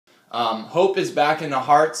Hope is back in the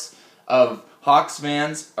hearts of Hawks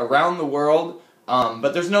fans around the world,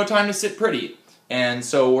 but there's no time to sit pretty. And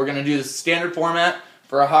so we're going to do the standard format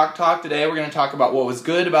for a Hawk Talk today. We're going to talk about what was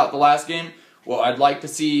good about the last game, what I'd like to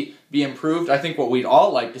see be improved, I think what we'd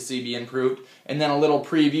all like to see be improved, and then a little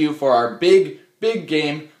preview for our big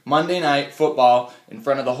game, Monday Night Football, in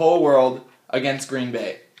front of the whole world against Green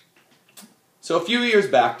Bay. So a few years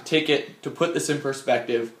back, to put this in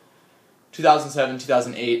perspective, 2007,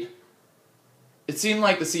 2008, it seemed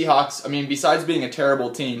like the Seahawks, besides being a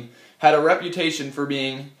terrible team, had a reputation for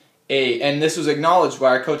being and this was acknowledged by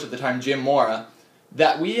our coach at the time, Jim Mora,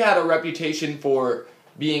 that we had a reputation for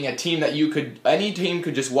being a team that any team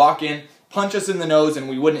could just walk in, punch us in the nose, and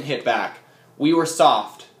we wouldn't hit back. We were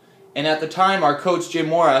soft. And at the time, our coach, Jim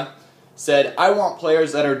Mora, said, I want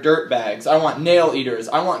players that are dirtbags. I want nail eaters.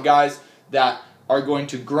 I want guys that are going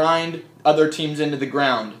to grind other teams into the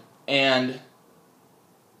ground. And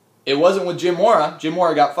it wasn't with Jim Mora. Jim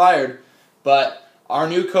Mora got fired. But our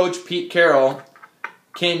new coach, Pete Carroll,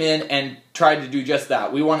 came in and tried to do just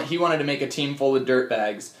that. He wanted to make a team full of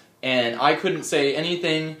dirtbags. And I couldn't say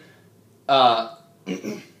anything about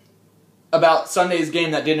Sunday's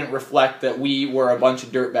game that didn't reflect that we were a bunch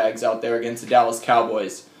of dirtbags out there against the Dallas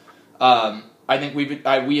Cowboys. I think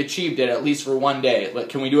we achieved it, at least for one day.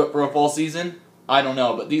 Can we do it for a full season? I don't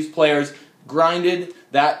know. But these players grinded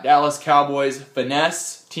that Dallas Cowboys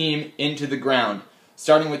finesse team into the ground,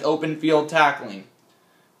 starting with open field tackling.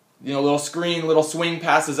 Little screen, little swing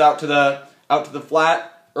passes out to the flat.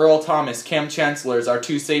 Earl Thomas, Cam Chancellor, our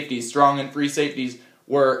two safeties, strong and free safeties,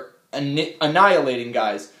 were annihilating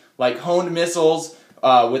guys. Like honed missiles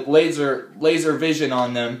with laser vision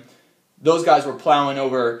on them. Those guys were plowing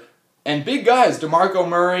over. And big guys, DeMarco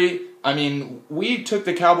Murray. We took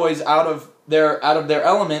the Cowboys out of their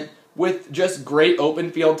element with just great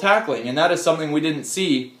open field tackling, and that is something we didn't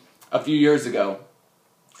see a few years ago.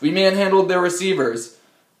 We manhandled their receivers.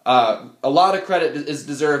 A lot of credit is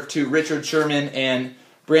deserved to Richard Sherman and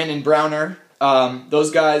Brandon Browner.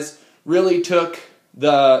 Those guys really took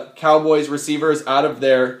the Cowboys receivers out of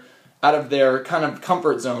their kind of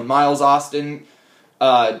comfort zone. Miles Austin,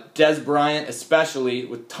 Dez Bryant especially,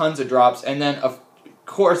 with tons of drops. And then, of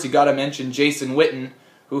course, you got to mention Jason Witten,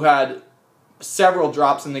 who had several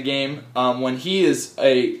drops in the game when he is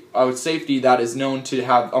a safety that is known to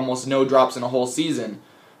have almost no drops in a whole season.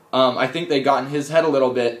 I think they got in his head a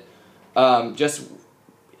little bit, just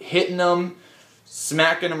hitting them,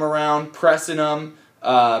 smacking them around, pressing them.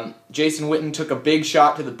 Jason Witten took a big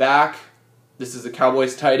shot to the back. This is the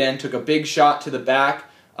Cowboys tight end. Took a big shot to the back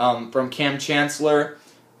from Cam Chancellor,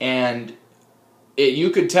 and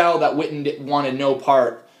you could tell that Witten wanted no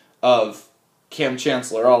part of Cam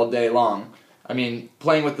Chancellor all day long.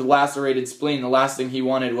 Playing with the lacerated spleen, the last thing he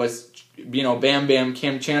wanted was, bam bam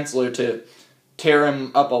Cam Chancellor to tear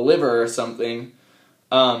him up a liver or something.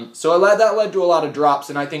 So that led to a lot of drops,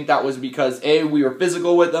 and I think that was because A, we were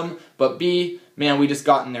physical with them, but B, man, we just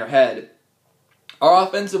got in their head. Our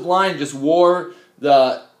offensive line just wore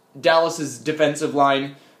the Dallas's defensive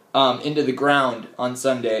line into the ground on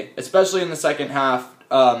Sunday, especially in the second half.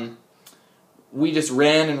 We just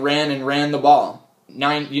ran the ball. A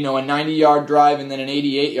 90-yard drive and then an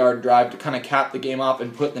 88-yard drive to kind of cap the game off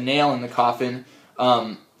and put the nail in the coffin.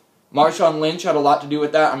 Marshawn Lynch had a lot to do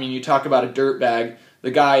with that. You talk about a dirtbag.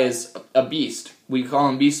 The guy is a beast. We call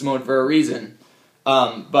him beast mode for a reason.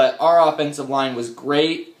 But our offensive line was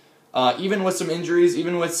great. Even with some injuries,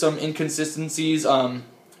 even with some inconsistencies,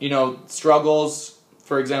 struggles.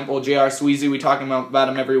 For example, J.R. Sweezy, we talk about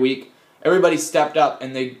him every week. Everybody stepped up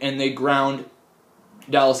and they ground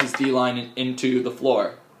Dallas's D-line into the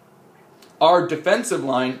floor. Our defensive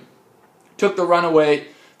line took the runaway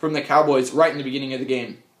from the Cowboys right in the beginning of the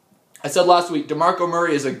game. I said last week, DeMarco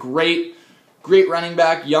Murray is a great running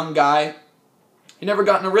back, young guy. He never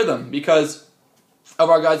got in a rhythm because of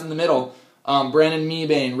our guys in the middle. Brandon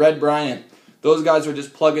Mebane, Red Bryant, those guys were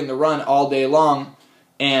just plugging the run all day long,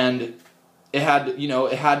 and they had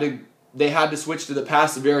to switch to the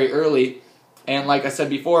pass very early. And like I said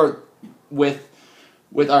before, with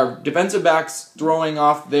our defensive backs throwing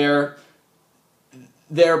off their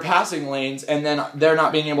passing lanes and then they're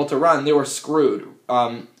not being able to run, they were screwed.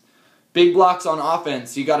 Big blocks on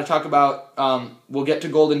offense. You got to talk about, we'll get to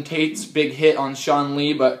Golden Tate's big hit on Sean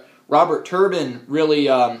Lee, but Robert Turbin really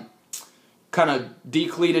kind of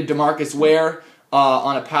decleated DeMarcus Ware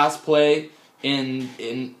on a pass play in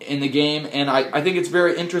the game. And I think it's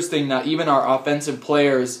very interesting that even our offensive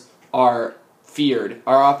players are feared.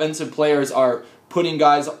 Our offensive players are putting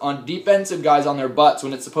defensive guys on their butts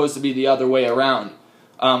when it's supposed to be the other way around.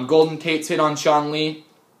 Golden Tate's hit on Sean Lee,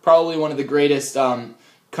 probably one of the greatest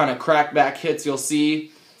kind of crackback hits you'll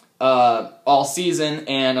see all season.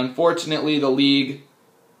 And unfortunately, the league,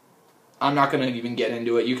 I'm not going to even get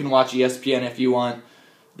into it. You can watch ESPN if you want.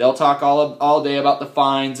 They'll talk all day about the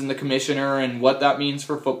fines and the commissioner and what that means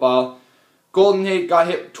for football. Golden Tate got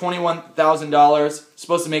hit $21,000.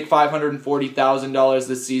 Supposed to make $540,000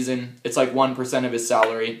 this season. It's like 1% of his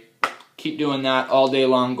salary. Keep doing that all day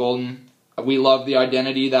long, Golden. We love the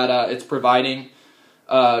identity that it's providing.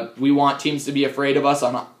 We want teams to be afraid of us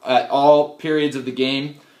at all periods of the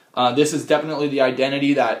game. This is definitely the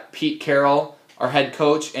identity that Pete Carroll, our head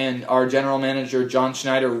coach, and our general manager, John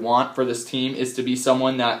Schneider, want for this team, is to be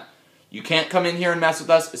someone that you can't come in here and mess with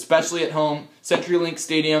us, especially at home. CenturyLink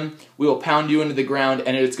Stadium, we will pound you into the ground,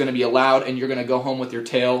 and it's going to be loud, and you're going to go home with your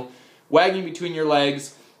tail wagging between your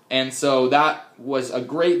legs. And so that was a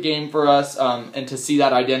great game for us, and to see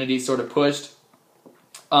that identity sort of pushed.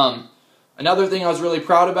 Another thing I was really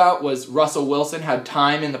proud about was Russell Wilson had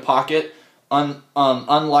time in the pocket,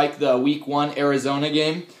 unlike the Week 1 Arizona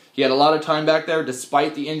game. He had a lot of time back there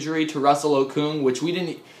despite the injury to Russell Okung, which we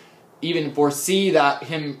didn't even foresee that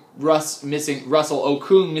Russell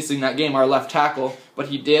Okung missing that game, our left tackle, but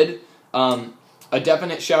he did. A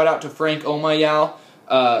definite shout out to Frank Omayal,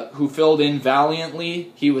 who filled in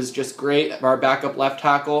valiantly. He was just great, our backup left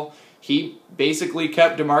tackle. He basically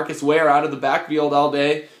kept DeMarcus Ware out of the backfield all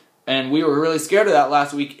day, and we were really scared of that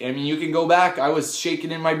last week. I mean, you can go back. I was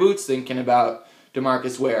shaking in my boots thinking about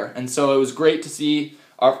DeMarcus Ware, and so it was great to see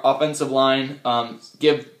our offensive line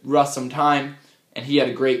give Russ some time, and he had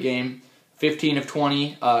a great game. 15 of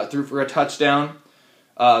 20, threw for a touchdown.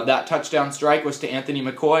 That touchdown strike was to Anthony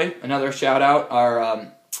McCoy. Another shout out,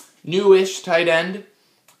 our newish tight end.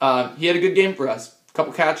 He had a good game for us. A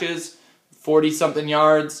couple catches, 40-something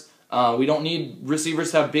yards. We don't need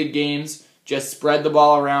receivers to have big games. Just spread the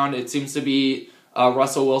ball around. It seems to be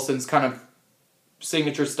Russell Wilson's kind of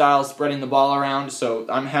signature style, spreading the ball around, so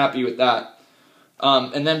I'm happy with that.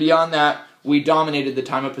 And then beyond that, we dominated the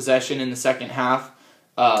time of possession in the second half.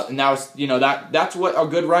 And that was, that's what a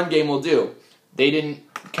good run game will do.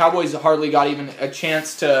 Cowboys hardly got even a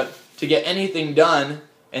chance to get anything done,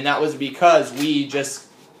 and that was because we just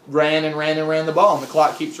ran and ran and ran the ball, and the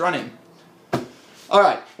clock keeps running. All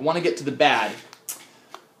right, I want to get to the bad.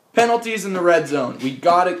 Penalties in the red zone.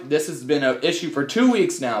 This has been an issue for 2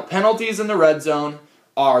 weeks now. Penalties in the red zone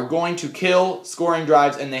are going to kill scoring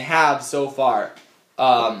drives, and they have so far.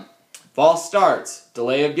 False starts,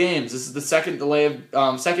 delay of games. This is the second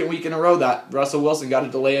week in a row that Russell Wilson got a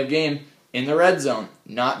delay of game in the red zone.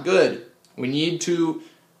 Not good. We need to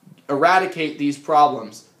eradicate these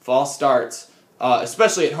problems. False starts,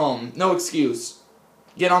 especially at home. No excuse.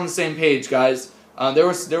 Get on the same page, guys. There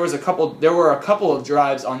were a couple of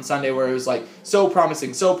drives on Sunday where it was like so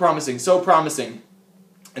promising, so promising, so promising,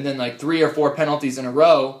 and then like 3 or 4 penalties in a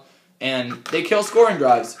row, and they kill scoring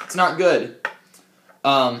drives. It's not good.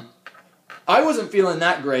 I wasn't feeling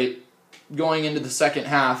that great going into the second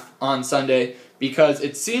half on Sunday because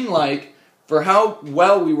it seemed like for how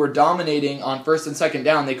well we were dominating on first and second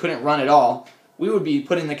down, they couldn't run at all. We would be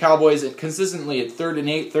putting the Cowboys consistently at 3rd and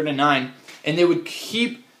 8, 3rd and 9, and they would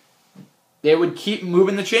keep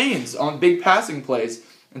moving the chains on big passing plays.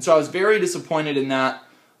 And so I was very disappointed in that.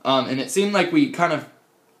 And it seemed like we kind of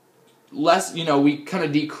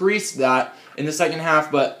decreased that in the second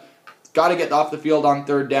half, but got to get off the field on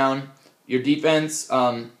 3rd down. Your defense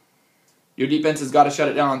has got to shut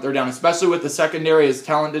it down on 3rd down, especially with the secondary as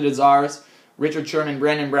talented as ours. Richard Sherman,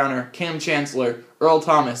 Brandon Browner, Cam Chancellor, Earl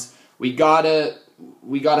Thomas. We gotta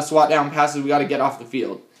swat down passes. We gotta get off the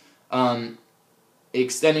field.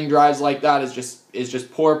 Extending drives like that is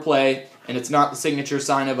just poor play, and it's not the signature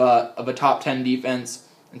sign of a top 10 defense.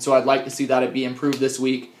 And so I'd like to see that it be improved this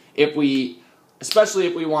week, especially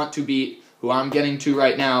if we want to beat who I'm getting to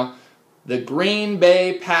right now, the Green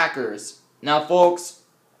Bay Packers. Now, folks,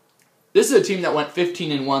 this is a team that went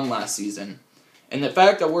 15-1 last season, and the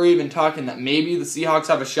fact that we're even talking that maybe the Seahawks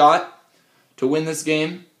have a shot to win this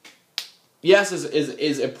game, yes,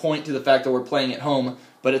 is a point to the fact that we're playing at home,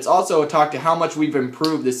 but it's also a talk to how much we've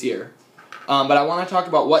improved this year. But I want to talk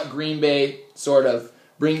about what Green Bay sort of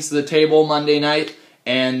brings to the table Monday night,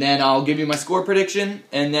 and then I'll give you my score prediction,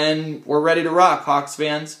 and then we're ready to rock, Hawks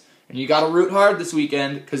fans. And you got to root hard this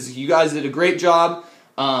weekend because you guys did a great job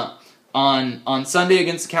on Sunday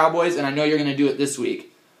against the Cowboys, and I know you're going to do it this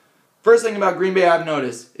week. First thing about Green Bay I've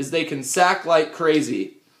noticed is they can sack like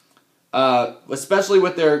crazy. Especially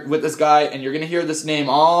with this guy, and you're going to hear this name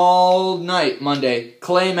all night Monday,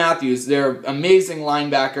 Clay Matthews, their amazing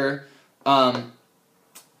linebacker.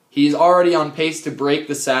 He's already on pace to break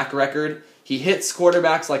the sack record. He hits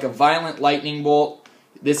quarterbacks like a violent lightning bolt.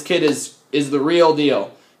 This kid is the real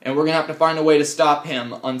deal. and we're going to have to find a way to stop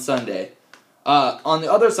him on Sunday. On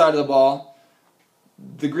the other side of the ball,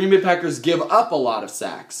 the Green Bay Packers give up a lot of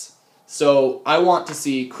sacks. So I want to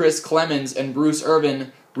see Chris Clemens and Bruce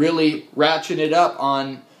Irvin really ratchet it up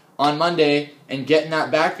on Monday and get in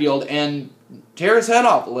that backfield and tear his head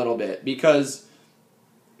off a little bit, because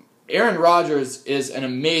Aaron Rodgers is an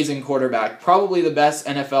amazing quarterback, probably the best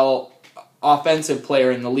NFL offensive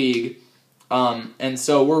player in the league, and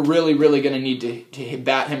so we're really going to need to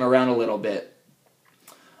bat him around a little bit.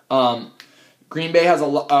 Green Bay has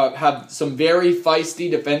have some very feisty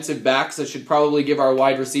defensive backs that should probably give our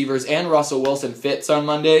wide receivers and Russell Wilson fits on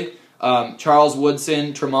Monday. Charles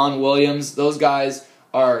Woodson, Tramon Williams, those guys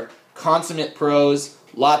are consummate pros,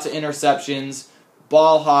 lots of interceptions,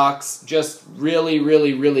 ball hawks, just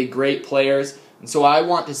really great players. And so I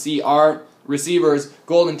want to see our receivers,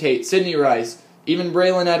 Golden Tate, Sidney Rice, even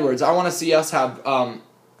Braylon Edwards. I want to see us have I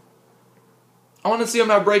want to see them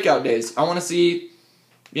have breakout days. I want to see,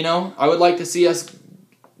 I would like to see us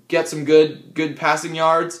get some good passing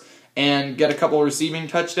yards and get a couple receiving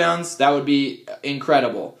touchdowns. That would be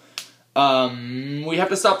incredible. We have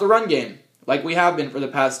to stop the run game, like we have been for the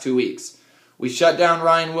past 2 weeks. We shut down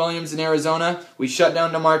Ryan Williams in Arizona. We shut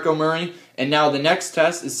down DeMarco Murray. And now the next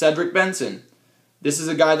test is Cedric Benson. This is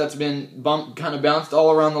a guy that's been kind of bounced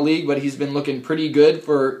all around the league, but he's been looking pretty good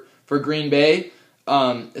for Green Bay,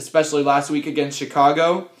 especially last week against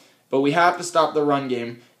Chicago. But we have to stop the run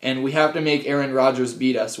game, and we have to make Aaron Rodgers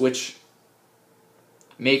beat us, which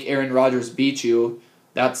make Aaron Rodgers beat you,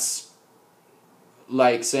 that's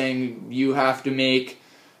like saying you have to make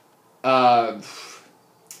hot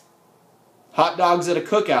dogs at a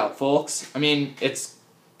cookout, folks. I mean, it's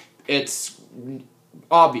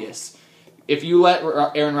obvious. If you let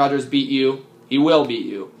Aaron Rodgers beat you, he will beat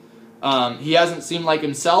you. He hasn't seemed like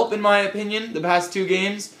himself, in my opinion, the past 2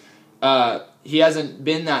 games. He hasn't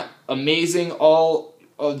been that amazing,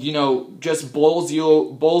 just bowls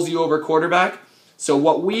you over quarterback. So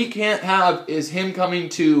what we can't have is him coming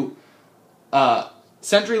to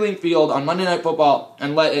CenturyLink Field on Monday Night Football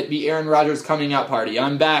and let it be Aaron Rodgers' coming out party.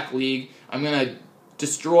 I'm back, league. I'm going to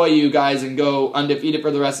destroy you guys and go undefeated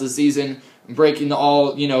for the rest of the season, breaking the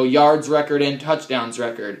all, yards record and touchdowns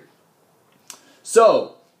record.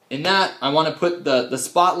 So, in that, I want to put the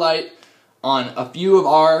spotlight on a few of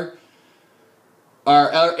our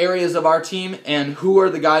areas of our team and who are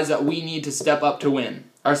the guys that we need to step up to win.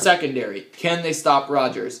 Our secondary, can they stop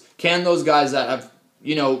Rodgers? Can those guys that have,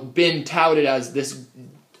 been touted as this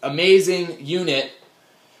amazing unit,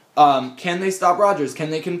 can they stop Rodgers? Can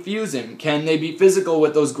they confuse him? Can they be physical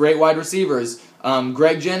with those great wide receivers?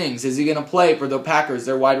 Greg Jennings, is he going to play for the Packers,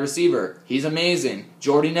 their wide receiver? He's amazing.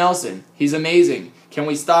 Jordy Nelson, he's amazing. Can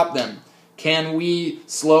we stop them? Can we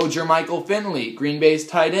slow Jermichael Finley, Green Bay's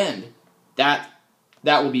tight end? That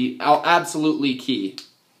will be absolutely key.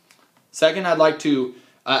 Second, I'd like to,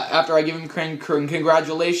 after I give him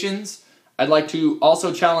congratulations, I'd like to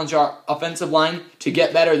also challenge our offensive line to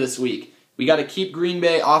get better this week. We got to keep Green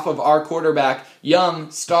Bay off of our quarterback, young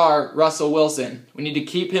star Russell Wilson. We need to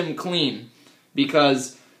keep him clean,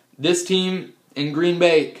 because this team in Green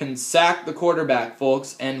Bay can sack the quarterback,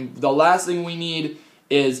 folks, and the last thing we need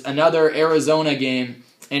is another Arizona game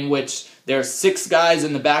in which there's 6 guys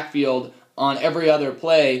in the backfield on every other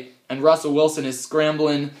play, and Russell Wilson is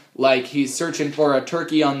scrambling like he's searching for a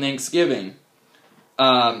turkey on Thanksgiving.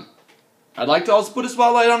 I'd like to also put a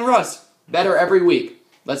spotlight on Russ. Better every week.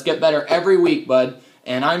 Let's get better every week, bud.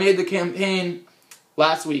 And I made the campaign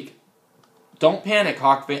last week. Don't panic,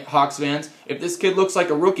 Hawks fans. If this kid looks like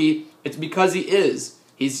a rookie, it's because he is.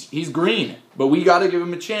 He's green, but we got to give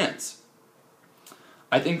him a chance.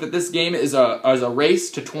 I think that this game is a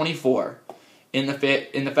race to 24. In the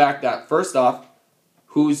fact that, first off,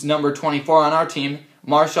 who's number 24 on our team?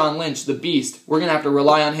 Marshawn Lynch, the beast. We're going to have to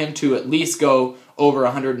rely on him to at least go over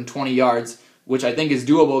 120 yards, which I think is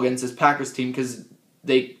doable against this Packers team, because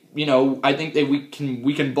they, I think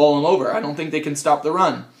we can bowl them over. I don't think they can stop the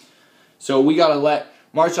run. So we got to let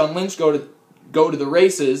Marshawn Lynch go to the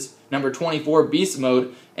races, number 24 beast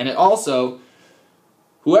mode, and it also,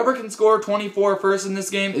 whoever can score 24 first in this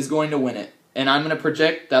game is going to win it. And I'm going to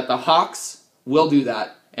project that the Hawks will do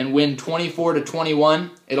that and win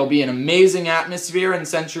 24-21. It'll be an amazing atmosphere in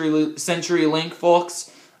CenturyLink,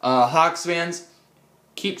 folks. Hawks fans,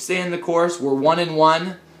 keep staying the course. We're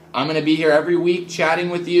 1-1. I'm going to be here every week chatting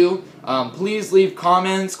with you. Please leave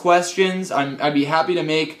comments, questions. I'd be happy to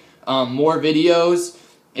make more videos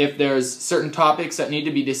if there's certain topics that need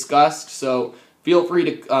to be discussed. So feel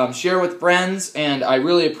free to share with friends, and I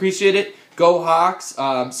really appreciate it. Go Hawks.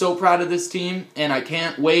 I'm so proud of this team, and I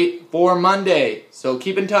can't wait for Monday. So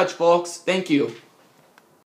keep in touch, folks. Thank you.